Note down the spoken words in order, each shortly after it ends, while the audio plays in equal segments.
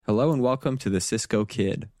Hello and welcome to the Cisco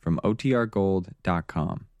Kid from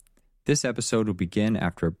OTRGold.com. This episode will begin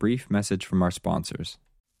after a brief message from our sponsors.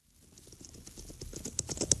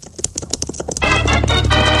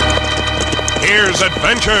 Here's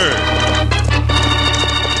adventure.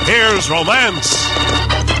 Here's romance.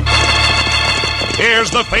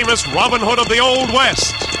 Here's the famous Robin Hood of the Old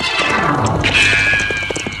West.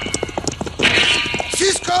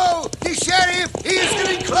 Cisco, the sheriff, he is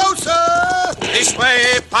getting closer. This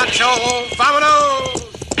way, Pancho, vámonos.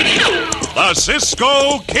 The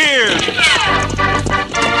Cisco Kid.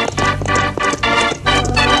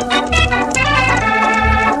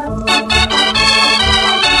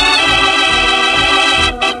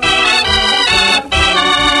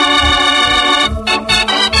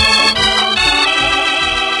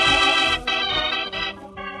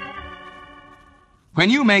 When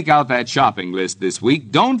you make out that shopping list this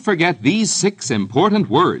week, don't forget these 6 important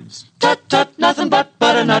words. Tut, tut, nothing but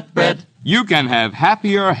butternut bread. You can have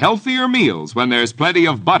happier, healthier meals when there's plenty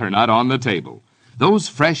of butternut on the table. Those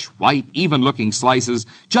fresh, white, even-looking slices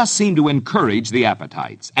just seem to encourage the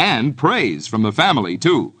appetites, and praise from the family,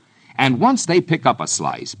 too. And once they pick up a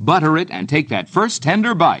slice, butter it, and take that first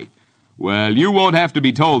tender bite, well, you won't have to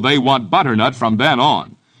be told they want butternut from then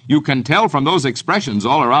on. You can tell from those expressions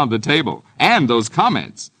all around the table, and those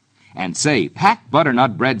comments. And say, pack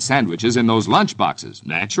butternut bread sandwiches in those lunch boxes,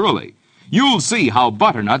 naturally. You'll see how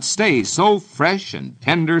butternut stays so fresh and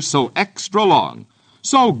tender, so extra long.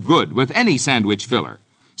 So good with any sandwich filler.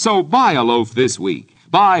 So buy a loaf this week.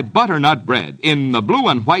 Buy butternut bread in the blue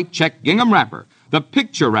and white check gingham wrapper, the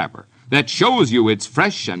picture wrapper, that shows you it's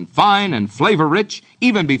fresh and fine and flavor-rich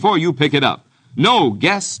even before you pick it up. No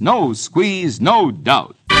guess, no squeeze, no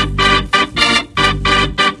doubt.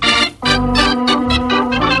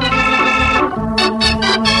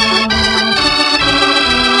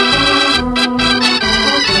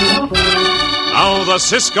 Now the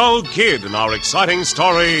Cisco Kid in our exciting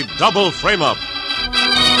story, Double Frame Up.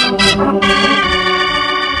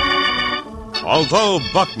 Although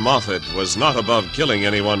Buck Moffett was not above killing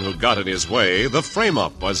anyone who got in his way, the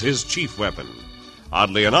frame-up was his chief weapon.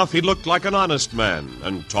 Oddly enough, he looked like an honest man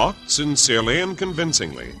and talked sincerely and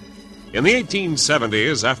convincingly. In the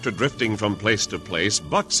 1870s, after drifting from place to place,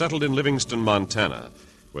 Buck settled in Livingston, Montana,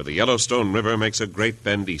 where the Yellowstone River makes a great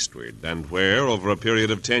bend eastward, and where, over a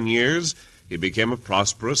period of 10 years, he became a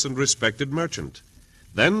prosperous and respected merchant.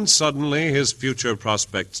 Then, suddenly, his future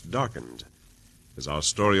prospects darkened. As our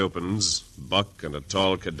story opens, Buck and a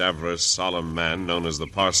tall, cadaverous, solemn man known as the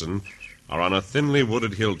Parson are on a thinly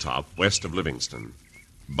wooded hilltop west of Livingston.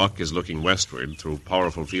 Buck is looking westward through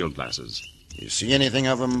powerful field glasses. You see anything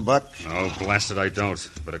of him, Buck? Oh, blast it, I don't.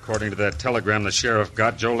 But according to that telegram the sheriff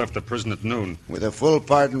got, Joe left the prison at noon. With a full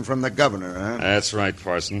pardon from the governor, huh? That's right,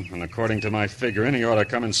 Parson. And according to my figuring, he ought to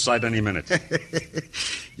come in sight any minute.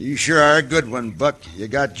 You sure are a good one, Buck. You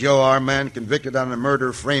got Joe, our man, convicted on a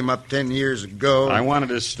murder frame-up 10 years ago. I wanted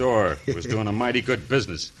his store. It was doing a mighty good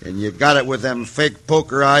business. And you got it with them fake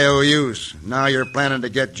poker IOUs. Now you're planning to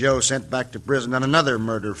get Joe sent back to prison on another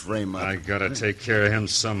murder frame-up. I gotta take care of him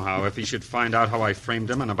somehow. If he should find out how I framed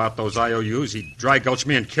him and about those IOUs, he'd dry gulch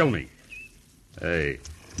me and kill me. Hey,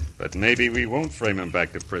 but maybe we won't frame him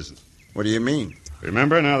back to prison. What do you mean?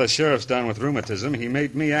 Remember, now the sheriff's down with rheumatism, he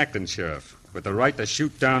made me acting sheriff, with the right to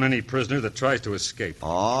shoot down any prisoner that tries to escape.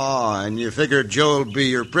 Oh, and you figured Joe'll be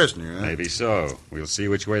your prisoner, huh? Maybe so. We'll see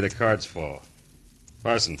which way the cards fall.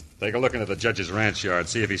 Parson, take a look into the judge's ranch yard,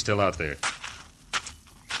 see if he's still out there.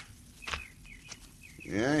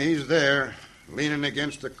 Yeah, he's there, leaning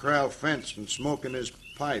against the corral fence and smoking his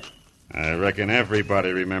pipe. I reckon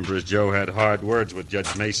everybody remembers Joe had hard words with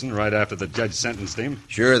Judge Mason right after the judge sentenced him.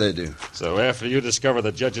 Sure they do. So after you discover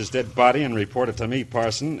the judge's dead body and report it to me,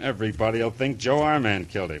 Parson, everybody'll think Joe, our man,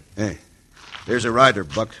 killed him. Hey, there's a rider,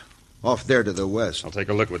 Buck, off there to the west. I'll take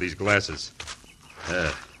a look with these glasses.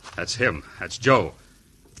 That's him. That's Joe.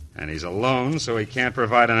 And he's alone, so he can't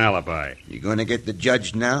provide an alibi. You going to get the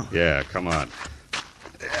judge now? Yeah, come on.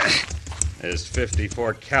 His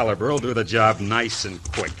 .54 caliber will do the job nice and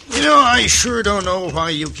quick. You know, I sure don't know why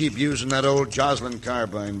you keep using that old Joslin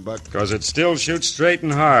carbine, Buck. Because it still shoots straight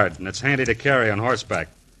and hard, and it's handy to carry on horseback.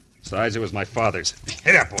 Besides, it was my father's.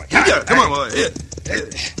 Hey there, boy. Yeah, come on, boy.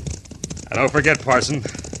 And don't forget, Parson,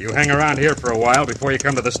 you hang around here for a while before you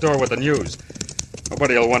come to the store with the news.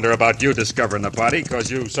 Nobody will wonder about you discovering the body, because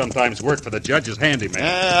you sometimes work for the judge as handyman.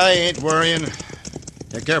 I ain't worrying.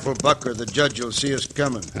 You're careful, Buck, or the judge will see us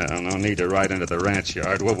coming. Well, no need to ride into the ranch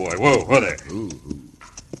yard. Whoa, boy. Whoa there. Ooh.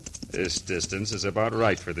 This distance is about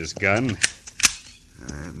right for this gun.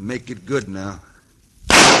 Make it good now.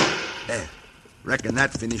 Reckon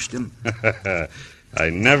that finished him. I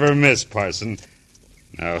never miss, Parson.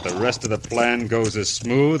 Now, if the rest of the plan goes as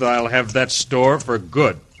smooth, I'll have that store for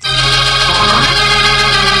good.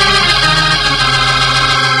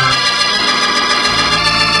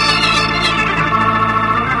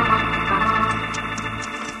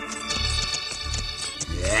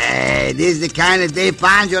 Yeah, this is the kind of day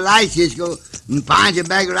Pancho likes, Cisco. And Pancho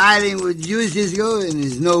back riding with you, Cisco, and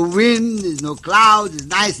there's no wind, there's no clouds, it's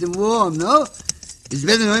nice and warm, no? It's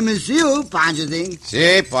better than him and you, Pancho thinks.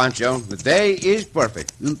 Si, Pancho, the day is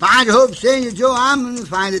perfect. And Pancho hopes Senor Joe Armand will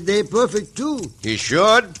find the day perfect, too. He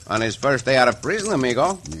should, on his first day out of prison,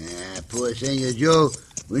 amigo. Yeah, poor Senor Joe.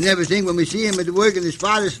 We never think when we see him at work in his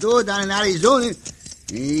father's store down in Arizona,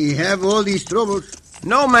 he have all these troubles.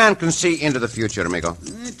 No man can see into the future, amigo.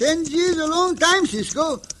 10 years a long time,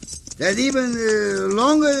 Cisco. That's even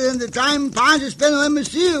longer than the time Pancho spent on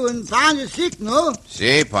MSU when Pancho's sick, no?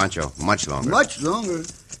 Si, Pancho, much longer. Much longer.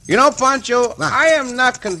 You know, Pancho, I am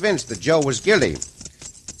not convinced that Joe was guilty.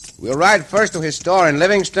 We'll ride first to his store in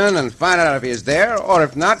Livingston and find out if he is there, or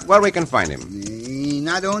if not, where we can find him. He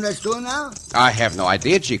not own that store now? I have no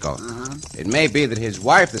idea, Chico. It may be that his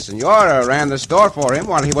wife, the senora, ran the store for him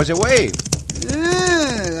while he was away.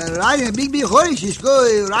 Yeah, riding a big horse,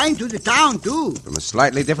 Cisco, riding to the town, too. From a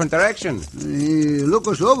slightly different direction. He look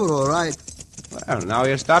us over, all right. Well, now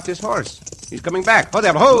he has stopped his horse. He's coming back. Ho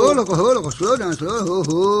there, ho! Look, slow down, slow.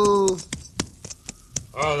 Ho.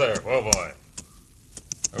 Oh, there. Oh, boy.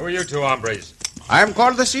 Who are you two hombres? I am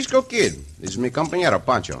called the Cisco Kid. This is mi compañero,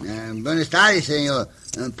 Pancho. Buenos tardes, senor.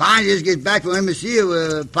 Pancho just gets back from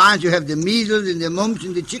MSU. Pancho have the measles and the mumps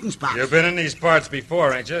and the chicken spox. You've been in these parts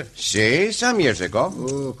before, ain't you? Si, some years ago.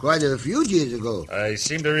 Oh, quite a few years ago. I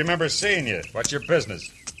seem to remember seeing you. What's your business?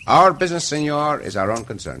 Our business, senor, is our own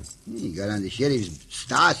concern. You got on the sheriff's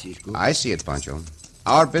star, Cisco. I see it, Pancho.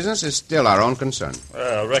 Our business is still our own concern.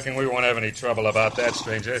 Well, I reckon we won't have any trouble about that,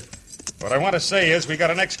 stranger. What I want to say is we got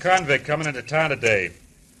an ex-convict coming into town today.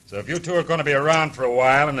 So if you two are going to be around for a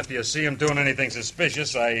while, and if you see him doing anything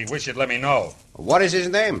suspicious, I wish you'd let me know. What is his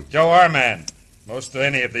name? Joe Armand. Most of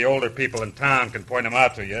any of the older people in town can point him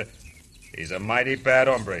out to you. He's a mighty bad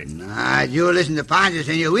hombre. Nah, you listen to Pancho,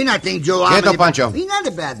 senor. We not think Joe Armand... Quieto, Pancho. He's not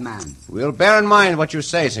a bad man. We'll bear in mind what you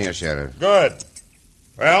say, senor sheriff. Good.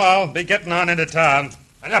 Well, I'll be getting on into town.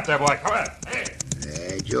 And up there, boy. Come on.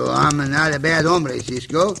 Hey. Joe Armand not a bad hombre,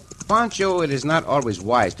 Cisco. Pancho, it is not always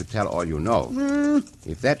wise to tell all you know.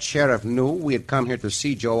 If that sheriff knew we had come here to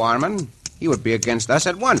see Joe Armand, he would be against us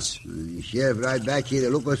at once. The sheriff right back here to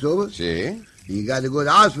look us over. See? He got a good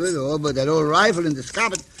outfit, but that old rifle in the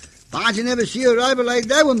scoppet. Pancho never see a rifle like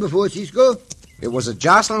that one before, Cisco. It was a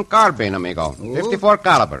Jocelyn carbine, amigo. 54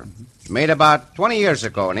 caliber. Made about 20 years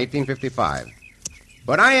ago in 1855.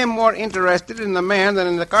 But I am more interested in the man than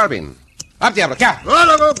in the carbine. Up, Diablo, cap! Go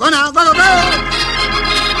now, go!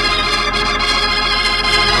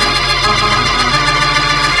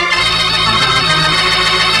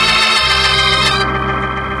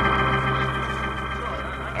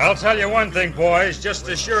 I'll tell you one thing, boys. Just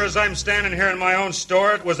as sure as I'm standing here in my own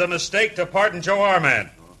store, it was a mistake to pardon Joe Armand.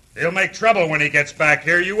 He'll make trouble when he gets back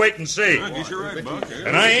here. You wait and see.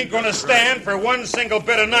 And I ain't going to stand for one single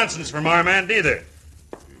bit of nonsense from Armand either.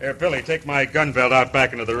 Here, Billy, take my gun belt out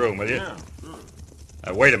back into the room, will you?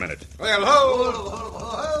 Wait a minute. Well,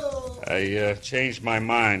 ho! I changed my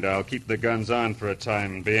mind. I'll keep the guns on for a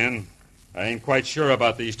time being. I ain't quite sure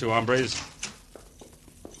about these two hombres.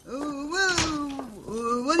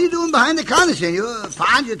 What are you doing behind the counter, senor?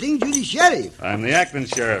 Pancho thinks you're the sheriff. I'm the acting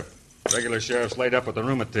sheriff. Regular sheriff's laid up with the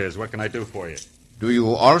rheumatiz. What can I do for you? Do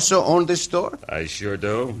you also own this store? I sure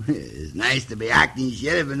do. It's nice to be acting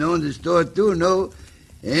sheriff and own the store, too, no?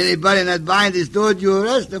 Anybody not buying the store, you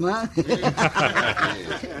arrest them, huh?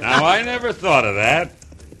 Now, I never thought of that.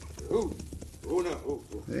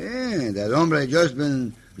 Yeah, that hombre just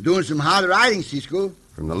been doing some hard riding, Cisco.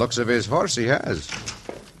 From the looks of his horse, he has.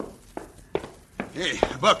 Hey,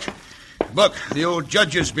 Buck, the old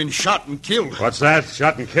judge has been shot and killed. What's that?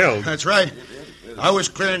 Shot and killed? That's right. I was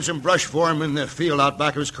clearing some brush for him in the field out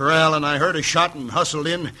back of his corral, and I heard a shot and hustled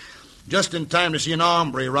in just in time to see an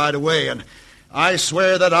hombre ride away, and I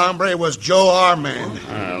swear that hombre was Joe Armand.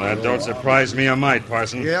 Well, that don't surprise me a mite,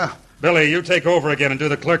 Parson. Yeah. Billy, you take over again and do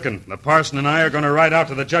the clerking. The parson and I are going to ride out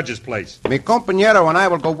to the judge's place. Mi compañero and I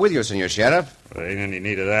will go with you, senor sheriff. There ain't any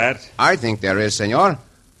need of that. I think there is, senor.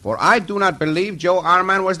 For I do not believe Joe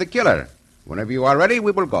Armand was the killer. Whenever you are ready,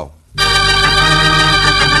 we will go.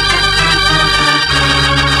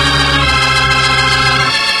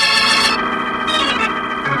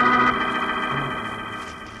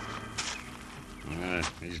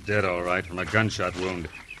 He's dead, all right, from a gunshot wound.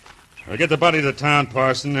 We'll get the body to town,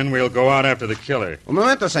 Parson, and we'll go out after the killer. Un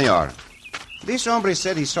momento, senor. This hombre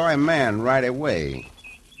said he saw a man right away.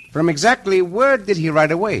 From exactly where did he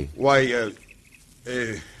ride away? Why,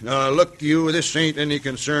 now, look, you, this ain't any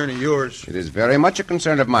concern of yours. It is very much a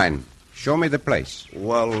concern of mine. Show me the place.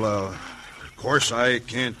 Well, of course, I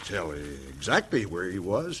can't tell exactly where he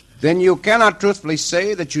was. Then you cannot truthfully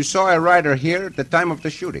say that you saw a rider here at the time of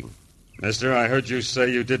the shooting. Mister, I heard you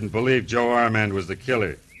say you didn't believe Joe Armand was the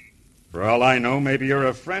killer. For all I know, maybe you're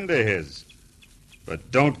a friend of his.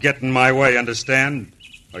 But don't get in my way, understand?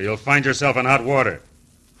 Or you'll find yourself in hot water.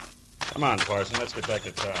 Come on, Parson, let's get back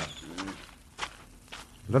to town.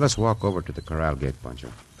 Let us walk over to the corral gate,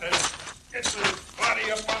 Pancho. Get the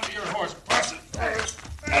body up onto your horse, Parson.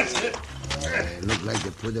 That's it. Look like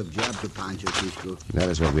a put-up job to Pancho, Cisco. That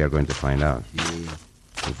is what we are going to find out. Yeah.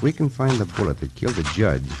 If we can find the bullet that killed the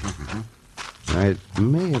judge, it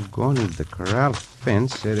may have gone into the corral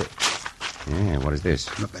fence. Yeah, what is this?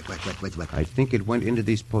 What? I think it went into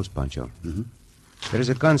these posts, Pancho. Mm-hmm. There is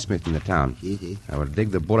a gunsmith in the town. See. I will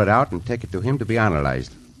dig the bullet out and take it to him to be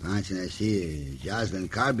analyzed. Pancho, I see a Jocelyn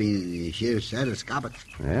carbine in the sheriff's saddle scarpet.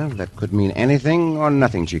 Well, that could mean anything or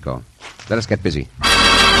nothing, Chico. Let us get busy.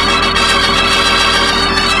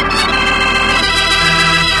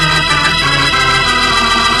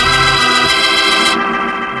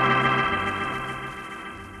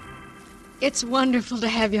 It's wonderful to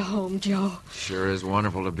have you home, Joe. Sure is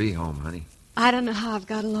wonderful to be home, honey. I don't know how I've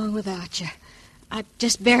got along without you. I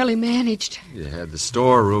just barely managed. You had the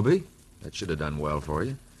store, Ruby. That should have done well for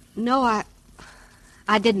you. No,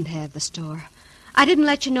 I didn't have the store. I didn't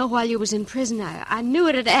let you know while you was in prison. I knew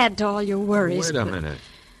it'd add to all your worries. Wait a minute.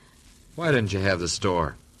 Why didn't you have the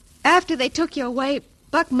store? After they took you away,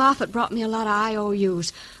 Buck Moffat brought me a lot of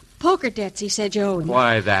IOUs. Poker debts he said you owed me.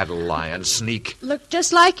 Why, that lying sneak. Looked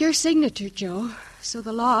just like your signature, Joe. So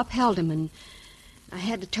the law upheld him, and I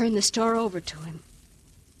had to turn the store over to him.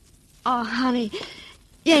 Oh, honey,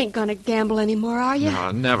 you ain't gonna gamble anymore, are you?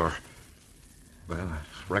 No, never. Well, I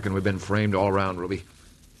reckon we've been framed all around, Ruby.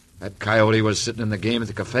 That coyote was sitting in the game at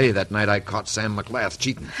the cafe that night I caught Sam McGlath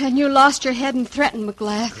cheating. And you lost your head and threatened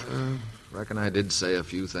McGlath. Reckon I did say a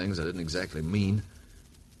few things I didn't exactly mean.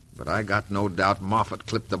 But I got no doubt Moffat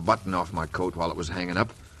clipped the button off my coat while it was hanging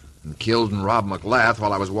up and killed and robbed McGlath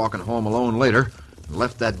while I was walking home alone later and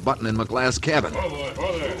left that button in McGlath's cabin.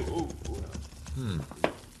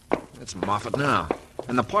 That's Moffat now.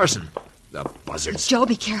 And the parson. The buzzards. Joe,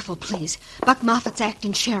 be careful, please. Buck Moffat's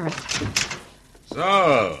acting sheriff.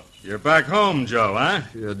 So, you're back home, Joe, huh?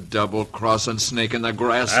 You double-crossing snake in the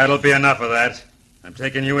grass. That'll be enough of that. I'm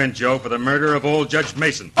taking you in, Joe, for the murder of old Judge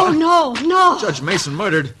Mason. Oh, no. Judge Mason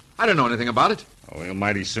murdered? I didn't know anything about it. Oh, we'll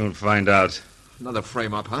mighty soon find out. Another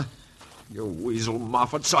frame-up, huh? You weasel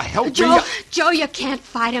Moffat, so help me. Joe, you can't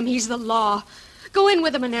fight him. He's the law. Go in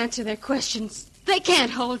with him and answer their questions. They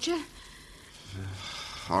can't hold you.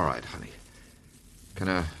 All right, honey. Can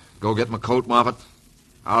I go get my coat, Moffat?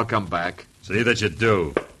 I'll come back. See that you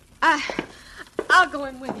do. I'll go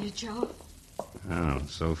in with you, Joe. Oh,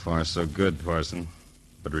 so far so good, Parson.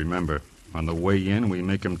 But remember, on the way in, we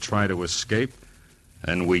make him try to escape,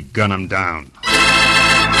 and we gun him down.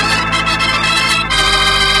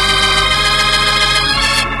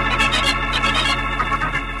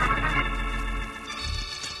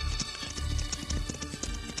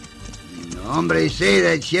 Hombre say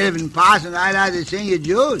that sheriff and parson right out of Senor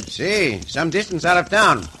Joe's. See, some distance out of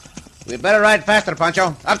town. We'd better ride faster,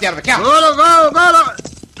 Pancho. Up there, the count. Go.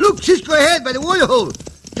 Look, Cisco ahead by the water hole.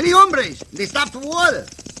 3 hombres. They stopped for water.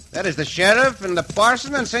 That is the sheriff and the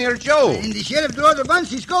parson and Senor Joe. And the sheriff draws the gun,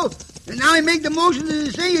 Cisco. And now he make the motion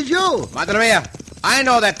to Senor Joe. Madre mia, I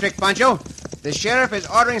know that trick, Pancho. The sheriff is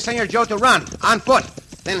ordering Senor Joe to run, on foot.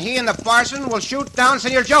 Then he and the parson will shoot down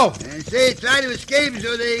Senor Joe. And say try to escape,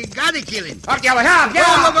 so they gotta kill him. Up, yellow,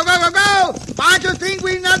 go! Pancho think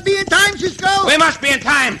we not be in time, Cisco. We must be in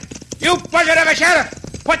time. You buzzard of a sheriff!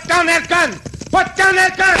 Put down that gun! Put down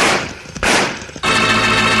that gun!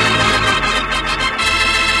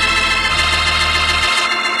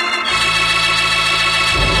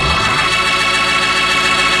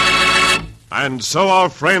 And so our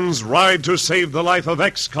friends ride to save the life of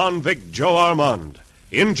ex-convict Joe Armand.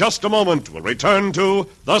 In just a moment, we'll return to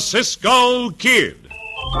the Cisco Kid.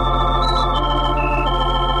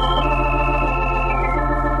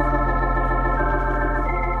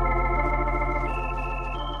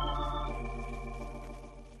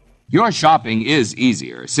 Your shopping is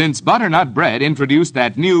easier since Butternut Bread introduced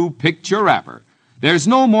that new picture wrapper. There's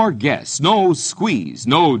no more guess, no squeeze,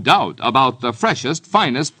 no doubt about the freshest,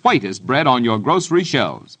 finest, whitest bread on your grocery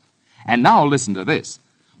shelves. And now listen to this.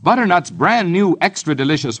 Butternut's brand new extra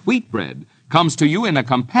delicious wheat bread comes to you in a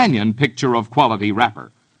companion picture of quality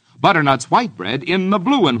wrapper. Butternut's white bread in the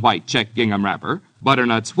blue and white check gingham wrapper,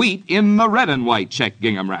 Butternut's wheat in the red and white check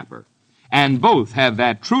gingham wrapper. And both have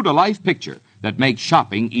that true-to-life picture that makes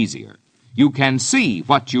shopping easier. You can see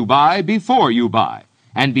what you buy before you buy,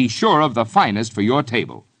 and be sure of the finest for your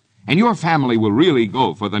table. And your family will really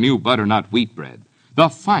go for the new Butternut wheat bread, the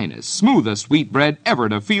finest, smoothest wheat bread ever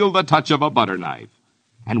to feel the touch of a butter knife.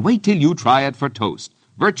 And wait till you try it for toast.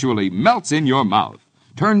 Virtually melts in your mouth,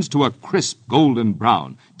 turns to a crisp golden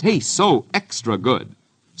brown, tastes so extra good.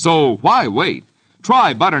 So why wait?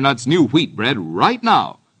 Try Butternut's new wheat bread right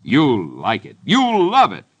now. You'll like it. You'll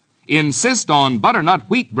love it. Insist on Butternut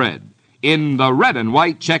wheat bread in the red and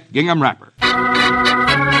white check gingham wrapper.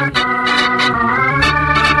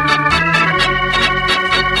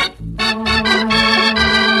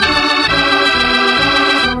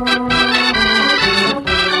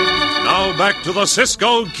 Back to the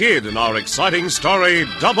Cisco Kid in our exciting story,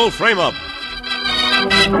 Double Frame Up.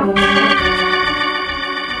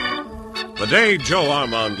 The day Joe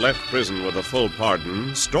Armand left prison with a full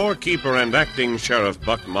pardon, storekeeper and acting Sheriff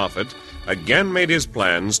Buck Moffett again made his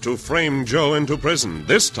plans to frame Joe into prison,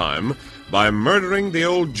 this time by murdering the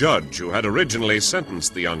old judge who had originally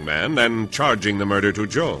sentenced the young man and charging the murder to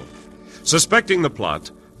Joe. Suspecting the plot,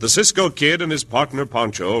 the Cisco Kid and his partner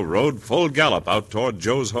Pancho rode full gallop out toward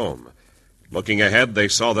Joe's home. Looking ahead, they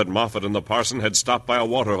saw that Moffett and the parson had stopped by a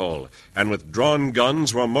waterhole, and with drawn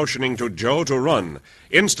guns were motioning to Joe to run.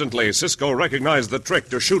 Instantly, Cisco recognized the trick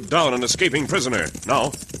to shoot down an escaping prisoner.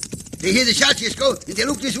 Now, they hear the shot, Cisco, and they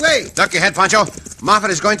look this way. Duck your head, Pancho. Moffett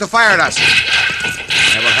is going to fire at us.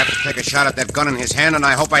 I will have to take a shot at that gun in his hand, and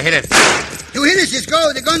I hope I hit it. You hit it,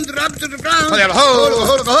 Cisco. The gun dropped to the ground.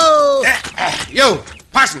 Hold. You,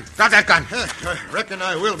 parson, drop that gun. I reckon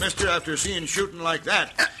I will, mister, after seeing shooting like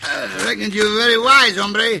that. I reckon you're very wise,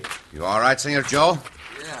 hombre. You all right, Senor Joe?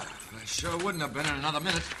 Yeah, I sure wouldn't have been in another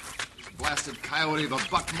minute. Blasted coyote of a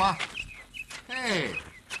buck ma. Hey,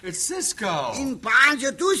 it's Cisco. In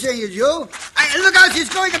Pancho, too, Senor Joe. Look out,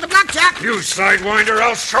 Cisco. You got the blackjack. You sidewinder,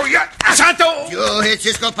 I'll show you. Santo! Joe hit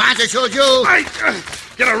Cisco. Pancho show Joe.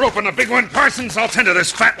 Get a rope on the big one, Parsons. I'll tend to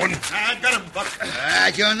this fat one. I got him, Buck.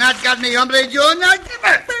 You not got me, hombre. You not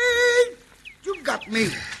got me. You got me.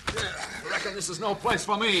 I reckon this is no place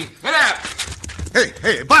for me. Get out!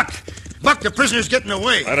 Hey, Buck. Buck, the prisoner's getting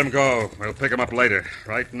away. Let him go. We'll pick him up later.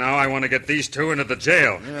 Right now, I want to get these two into the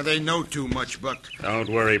jail. Yeah, they know too much, Buck. Don't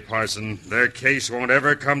worry, Parson. Their case won't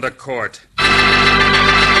ever come to court.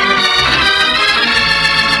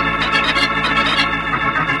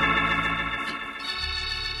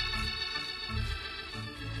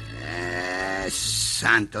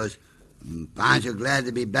 Santos. Pancho glad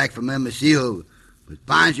to be back from Hermosillo. But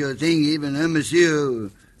Pancho think even Hermosillo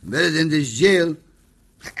better than this jail.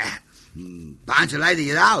 Pancho like to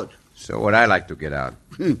get out. So would I like to get out.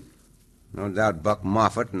 No doubt Buck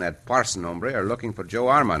Moffett and that parson hombre are looking for Joe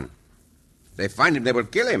Armand. If they find him, they will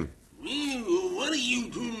kill him. What are you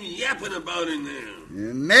two yapping about in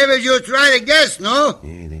there? Maybe you'll try to guess, no?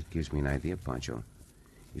 Yeah, that gives me an idea, Pancho.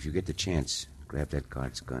 If you get the chance, grab that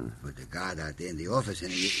guard's gun. But the guard out there in the office...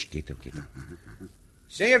 And Shh, get up.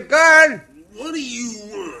 Senor Guard! What do you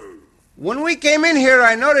want? When we came in here,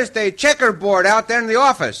 I noticed a checkerboard out there in the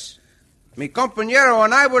office. Mi compañero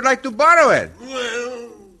and I would like to borrow it. Well,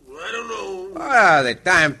 I don't know. Ah, the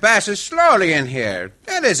time passes slowly in here.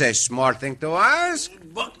 That is a smart thing to ask.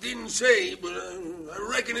 Buck didn't say, but I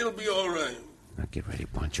reckon it'll be all right. Now get ready,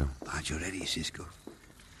 Pancho. Pancho ready, Cisco.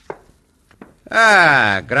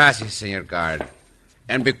 Ah, gracias, Senor Guard.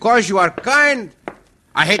 And because you are kind,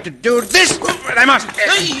 I hate to do this, but I must.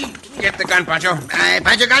 Hey! Get the gun, Pancho.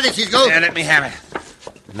 Pancho got it, Cisco. Yeah, let me have it.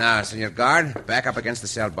 Now, Senor Guard, back up against the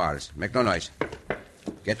cell bars. Make no noise.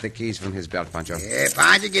 Get the keys from his belt, Pancho. Yeah,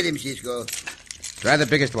 Pancho, get him, Cisco. Try the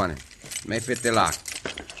biggest one. May fit the lock.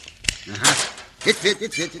 It fit.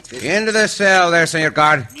 Into the cell there, Senor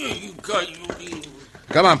Guard. Yeah, you got you.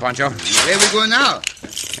 Come on, Pancho. Where we go now?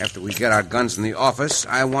 After we get our guns in the office,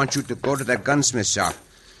 I want you to go to that gunsmith shop.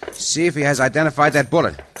 See if he has identified that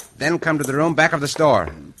bullet. Then come to the room back of the store.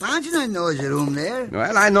 Pancho knows the room there.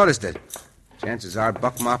 Well, I noticed it. Chances are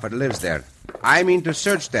Buck Moffett lives there. I mean to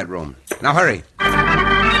search that room. Now hurry.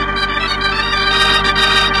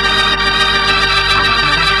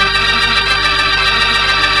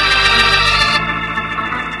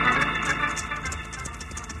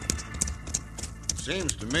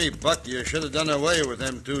 Seems to me, Buck, you should have done away with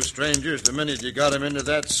them two strangers the minute you got them into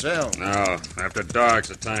that cell. No, after dark's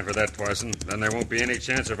the time for that, Parson. Then there won't be any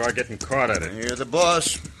chance of our getting caught at it. You're the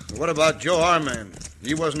boss. What about Joe Armand?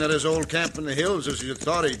 He wasn't at his old camp in the hills as you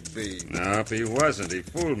thought he'd be. Nope, he wasn't. He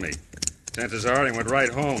fooled me. Chances are he went right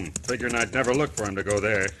home, figuring I'd never look for him to go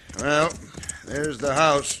there. Well, there's the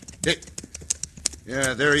house. Hey.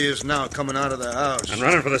 Yeah, there he is now, coming out of the house. I'm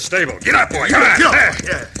running for the stable. Get up, boy. Come on.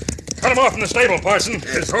 Yeah. Cut him off in the stable, Parson.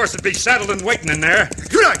 His horse would be saddled and waiting in there.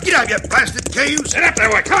 Get out, you blasted caves. Get up there,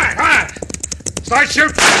 boy. Come on. Start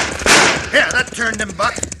shooting. Yeah, that turned him,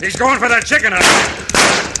 Buck. He's going for that chicken house.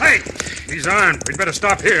 Hey, he's armed. We'd better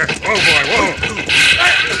stop here. Whoa, boy, whoa.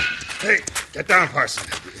 Hey, get down, Parson.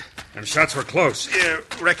 Them shots were close. Yeah,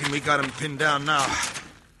 reckon we got him pinned down now.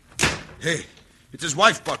 Hey, it's his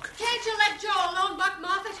wife, Buck. Can't you let Joe alone, Buck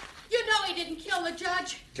Moffat? You know he didn't kill the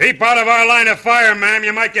judge. Keep out of our line of fire, ma'am.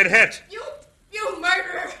 You might get hit. You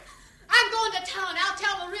murderer. I'm going to town. I'll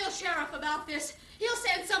tell the real sheriff about this. He'll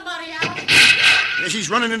send somebody out. Yeah, she's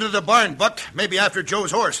running into the barn, Buck. Maybe after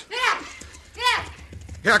Joe's horse. Yeah.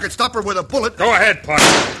 Yeah, I could stop her with a bullet. Go ahead,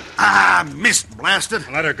 Parson. Missed, blasted.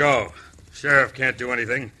 Let her go. Sheriff can't do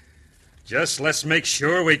anything. Just let's make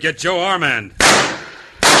sure we get Joe Armand.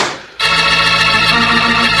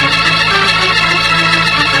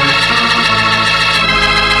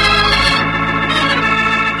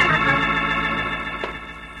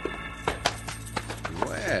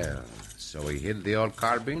 Well, so he hid the old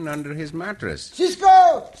carbine under his mattress.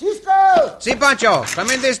 Cisco! See, Pancho,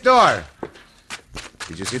 come in this door.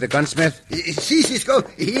 Did you see the gunsmith? See, Cisco,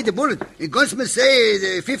 he hit the bullet. The gunsmith say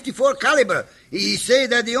the 54 caliber. He say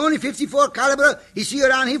that the only 54 caliber he see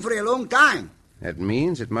around here for a long time. That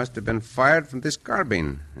means it must have been fired from this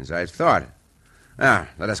carbine, as I thought. Now,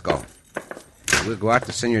 let us go. We'll go out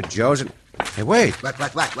to Senor Joe's and... Hey, wait. What?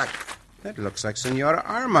 That looks like Senora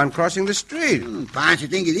Armand crossing the street. Pancho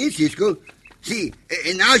think it is, Cisco. See,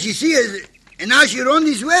 and now she see us, and now she run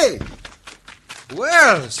this way.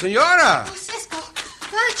 Well, Senora. Oh, Cisco.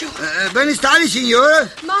 Pancho. Buenas tardes, Senora.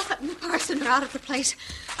 Moffat and Parson are out of the place.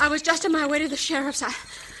 I was just on my way to the sheriff's.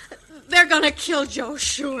 They're going to kill Joe,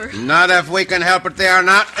 sure. Not if we can help it, they are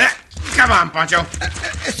not. Come on, Pancho.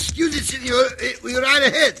 Excuse me, Senor. We're right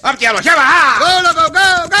ahead. Up, Diablo. Chava!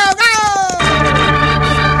 Go!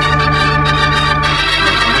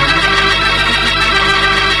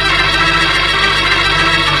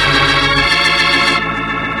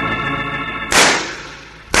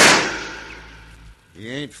 He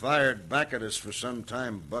ain't fired back at us for some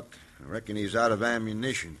time, Buck. I reckon he's out of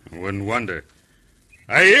ammunition. Wouldn't wonder.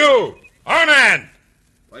 Hey, you! Armand!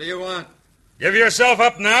 What do you want? Give yourself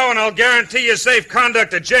up now, and I'll guarantee you safe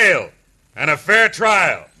conduct to jail. And a fair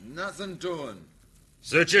trial. Nothing doing.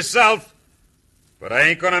 Suit yourself. But I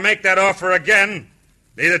ain't gonna make that offer again.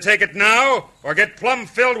 Either take it now, or get plumb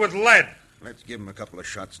filled with lead. Let's give him a couple of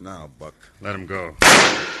shots now, Buck. Let him go.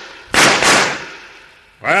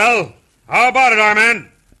 Well, how about it, Armand?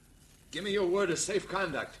 Give me your word of safe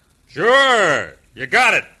conduct. Sure. You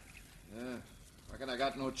got it. Yeah, reckon I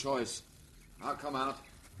got no choice. I'll come out.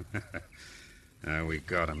 We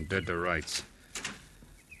got him dead to rights.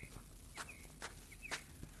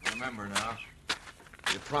 Remember now,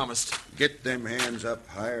 you promised. Get them hands up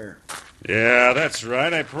higher. Yeah, that's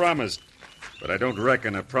right, I promised. But I don't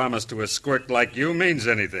reckon a promise to a squirt like you means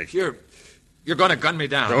anything. You're going to gun me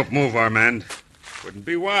down. Don't move, Armand. Wouldn't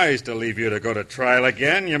be wise to leave you to go to trial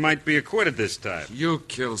again. You might be acquitted this time. You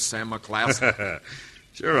killed Sam McCloud.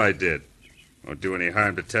 Sure I did. Won't do any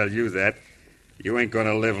harm to tell you that. You ain't going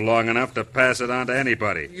to live long enough to pass it on to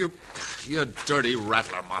anybody. You dirty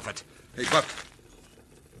rattler, Moffat. Hey, Buck.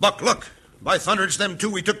 Buck, look. By thunder, it's them two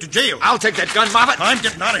we took to jail. I'll take that gun, Moffat. I'm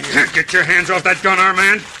getting out of here. Get your hands off that gun,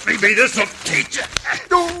 Armand. Maybe this'll teach you.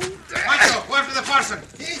 Pancho, go after the parson.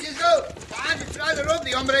 See, Cisco. Pancho try to rope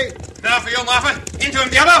the hombre. Now for you, Moffat. Into him,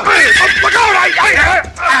 Diablo. Look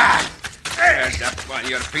out! Stand up on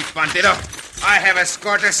your feet, Bandito. I have a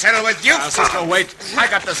score to settle with you. Cisco, wait. I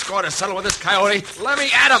got the score to settle with this coyote. Let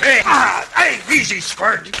me at him. Hey, easy,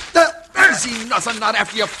 squirt. Easy nothing, not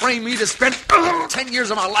after you framed me to spend 10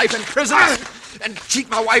 years of my life in prison and cheat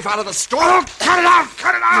my wife out of the store. Cut it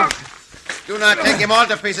out! Do not take him all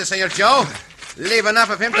to pieces, Senor Joe. Leave enough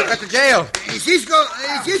of him to get to jail. Cisco,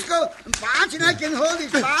 Pancho and I can hold his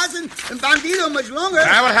pass and Bandito much longer.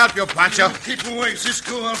 I will help you, Pancho. Keep away,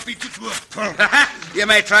 Cisco. I'll beat you to a pulp. You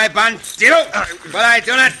may try, Bandito, but I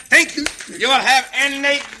do not think you will have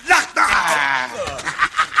any luck.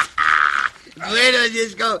 Wait,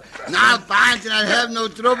 Cisco. Now Pancho and I have no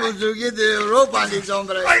trouble to get the rope on this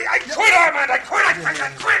hombre. I quit, Armand. I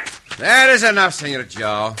quit. That is enough, Senor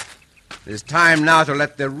Joe. It's time now to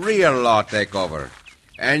let the real law take over.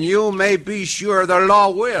 And you may be sure the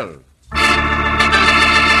law will.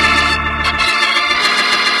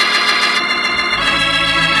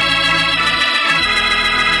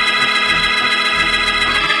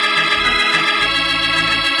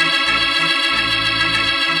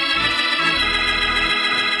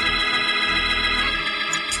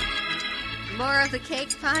 more of the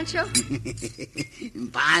cake, Pancho?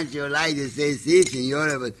 Pancho like to say si,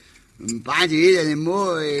 senora, but Pancho eat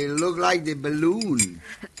anymore. It look like the balloon.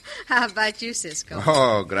 How about you, Cisco?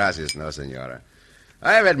 Oh, gracias, no, senora.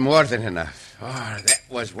 I've had more than enough. Oh, that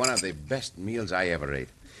was one of the best meals I ever ate.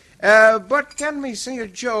 But tell me, Senor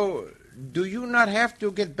Joe, do you not have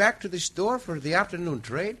to get back to the store for the afternoon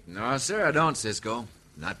trade? No, sir, I don't, Cisco.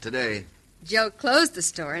 Not today. Joe closed the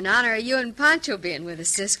store in honor of you and Pancho being with us,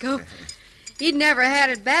 Cisco. He'd never had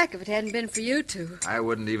it back if it hadn't been for you two. I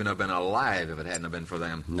wouldn't even have been alive if it hadn't have been for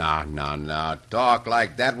them. No. Talk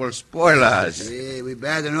like that will spoil us. Yeah, we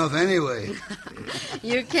bad enough anyway.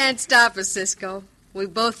 You can't stop us, Cisco. We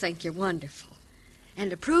both think you're wonderful.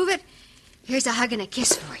 And to prove it, here's a hug and a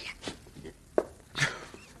kiss for you.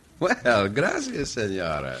 Well, gracias,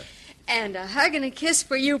 senora. And a hug and a kiss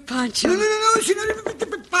for you, Pancho. No, senora.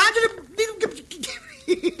 Pancho.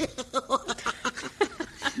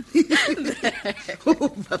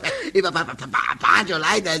 Pancho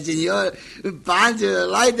like that, senor. Pancho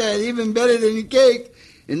like that even better than the cake.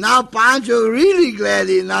 And now Pancho really glad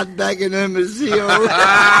he's not back in Hermosillo.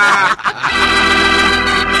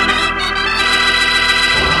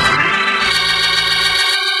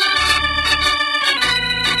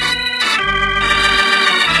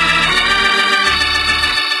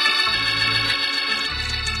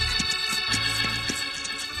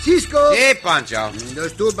 Cisco. Hey, Pancho.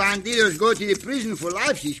 Those two bandidos go to the prison for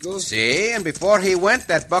life, Cisco. See, and before he went,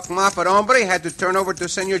 that buck Moffat hombre had to turn over to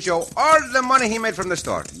Senor Joe all the money he made from the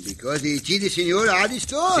store. Because he cheated Senor out of the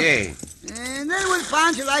store. See. And that's what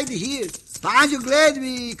Pancho like to hear. Pancho glad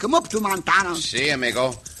we come up to Montana. See,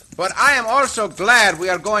 amigo. But I am also glad we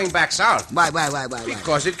are going back south. Why?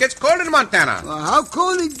 Because it gets cold in Montana. How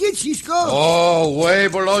cold it gets, Cisco? Oh, way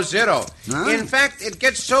below zero. Huh? In fact, it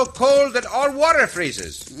gets so cold that all water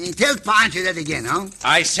freezes. Tell Pancho that again, huh?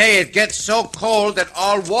 I say it gets so cold that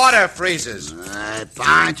all water freezes.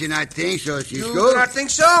 Pancho not think so, Cisco. You do not think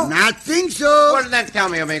so? Not think so. Well, then tell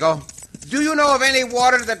me, amigo. Do you know of any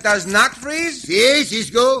water that does not freeze? Yes,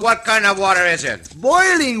 Cisco. What kind of water is it?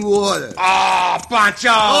 Boiling water. Oh, Pancho!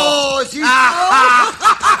 Oh, Cisco!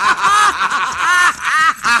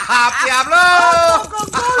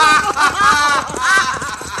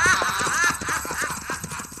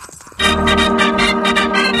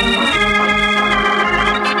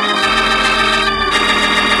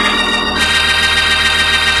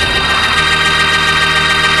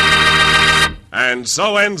 And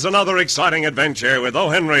so ends another exciting adventure with O.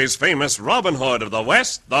 Henry's famous Robin Hood of the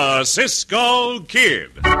West, the Cisco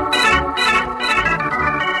Kid.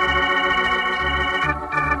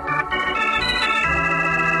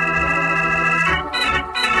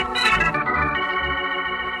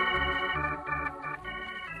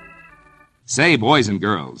 Say, boys and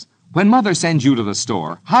girls, when Mother sends you to the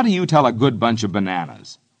store, how do you tell a good bunch of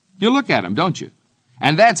bananas? You look at 'em, don't you?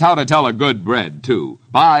 And that's how to tell a good bread, too,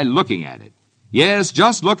 by looking at it. Yes,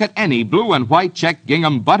 just look at any blue and white check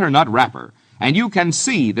gingham butternut wrapper, and you can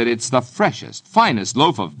see that it's the freshest, finest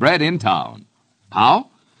loaf of bread in town.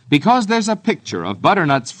 How? Because there's a picture of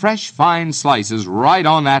butternut's fresh, fine slices right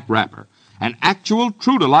on that wrapper. An actual,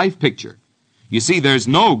 true-to-life picture. You see, there's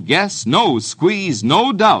no guess, no squeeze,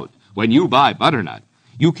 no doubt when you buy butternut.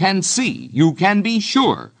 You can see, you can be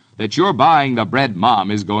sure that you're buying the bread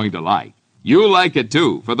Mom is going to like. You'll like it,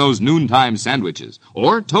 too, for those noontime sandwiches,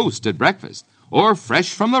 or toast at breakfast, or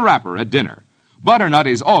fresh from the wrapper at dinner. Butternut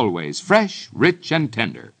is always fresh, rich, and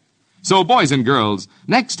tender. So, boys and girls,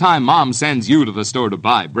 next time Mom sends you to the store to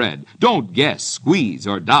buy bread, don't guess, squeeze,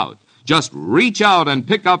 or doubt. Just reach out and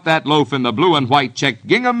pick up that loaf in the blue and white checked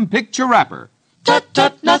gingham picture wrapper. Tut,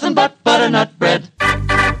 tut, nothing but butternut bread.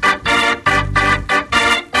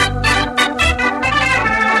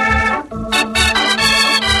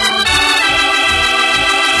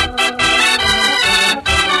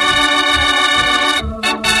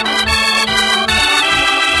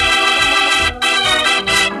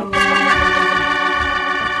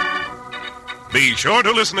 Be sure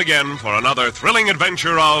to listen again for another thrilling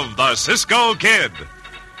adventure of the Cisco Kid.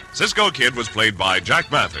 Cisco Kid was played by Jack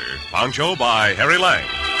Mather, Pancho by Harry Lang.